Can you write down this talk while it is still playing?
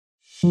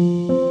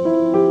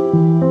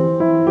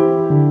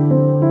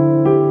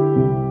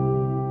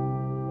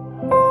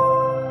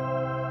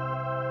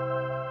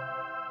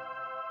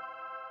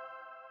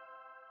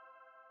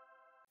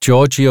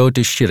Giorgio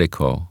de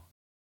Chirico,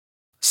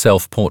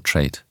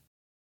 Self-Portrait,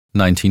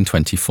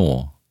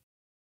 1924.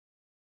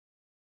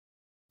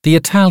 The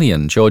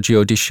Italian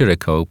Giorgio de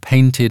Chirico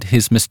painted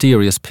his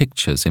mysterious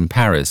pictures in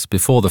Paris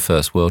before the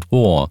First World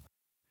War.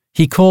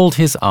 He called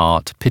his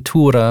art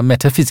pittura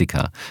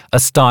metafisica, a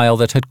style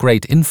that had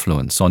great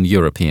influence on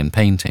European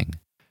painting.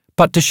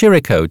 But de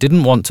Chirico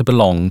didn't want to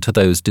belong to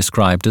those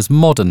described as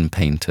modern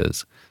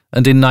painters,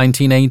 and in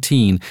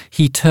 1918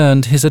 he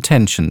turned his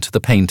attention to the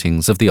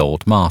paintings of the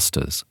old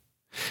masters.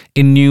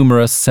 In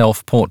numerous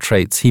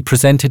self-portraits he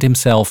presented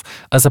himself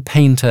as a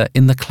painter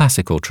in the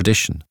classical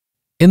tradition.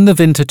 In the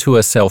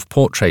Winterthur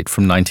self-portrait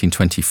from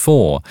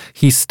 1924,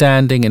 he's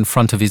standing in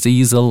front of his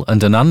easel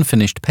and an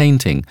unfinished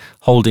painting,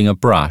 holding a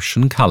brush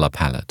and colour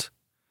palette.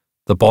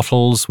 The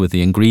bottles with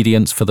the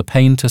ingredients for the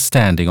paint are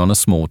standing on a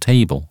small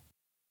table.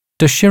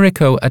 De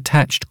Chirico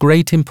attached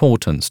great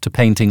importance to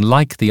painting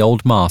like the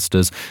old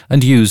masters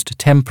and used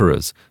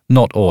temperas,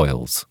 not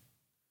oils.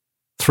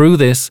 Through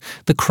this,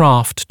 the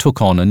craft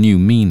took on a new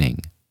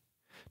meaning.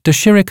 De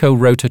Chirico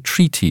wrote a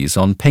treatise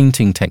on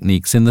painting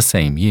techniques in the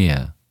same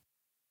year.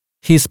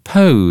 His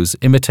pose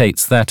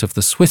imitates that of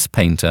the Swiss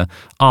painter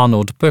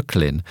Arnold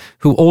Böcklin,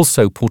 who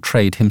also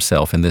portrayed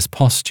himself in this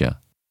posture.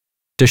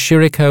 De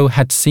Chirico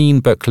had seen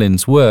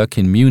Böcklin's work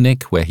in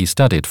Munich, where he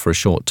studied for a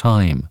short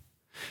time.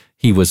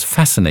 He was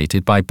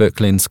fascinated by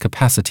Böcklin's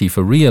capacity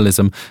for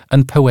realism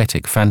and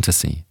poetic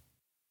fantasy.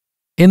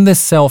 In this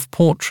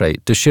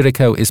self-portrait, de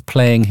Chirico is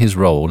playing his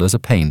role as a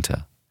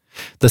painter.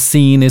 The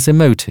scene is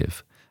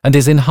emotive and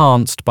is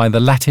enhanced by the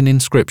Latin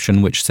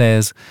inscription which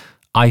says,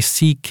 "I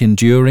seek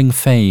enduring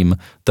fame,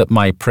 that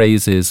my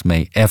praises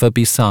may ever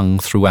be sung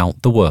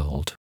throughout the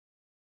world."